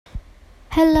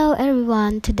Hello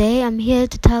everyone, today I'm here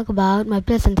to talk about my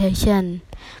presentation.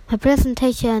 My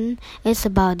presentation is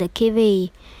about the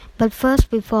kiwi. But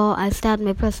first, before I start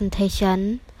my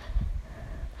presentation,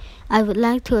 I would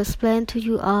like to explain to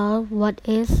you all what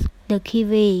is the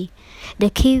kiwi. The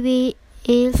kiwi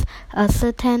is a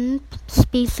certain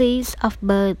species of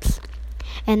birds.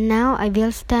 And now I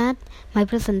will start my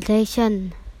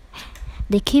presentation.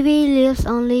 The kiwi lives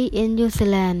only in New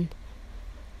Zealand.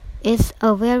 It's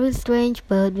a very strange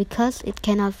bird because it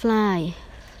cannot fly.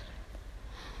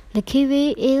 The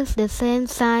kiwi is the same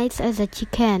size as a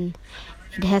chicken.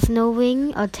 It has no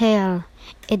wing or tail.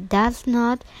 It does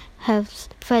not have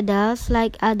feathers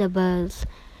like other birds.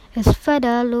 Its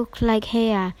feathers look like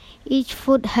hair. Each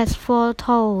foot has 4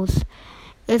 toes.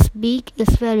 Its beak is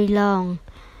very long.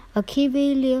 A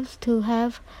kiwi likes to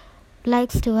have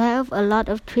a lot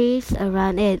of trees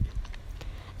around it.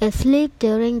 It sleeps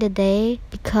during the day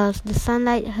because the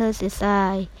sunlight hurts its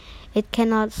eye. It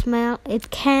can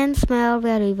smell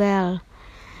very well.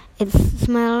 It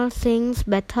smells things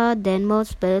better than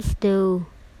most birds do.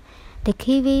 The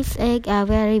kiwi's eggs are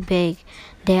very big.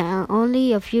 There are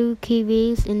only a few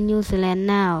kiwis in New Zealand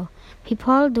now.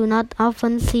 People do not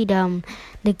often see them.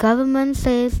 The government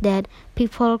says that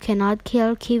people cannot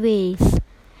kill kiwis.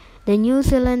 The New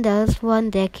Zealanders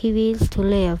want their kiwis to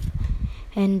live.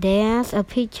 And there's a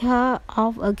picture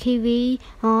of a kiwi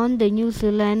on the New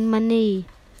Zealand money.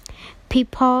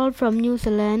 People from New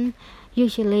Zealand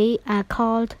usually are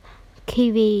called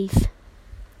kiwis.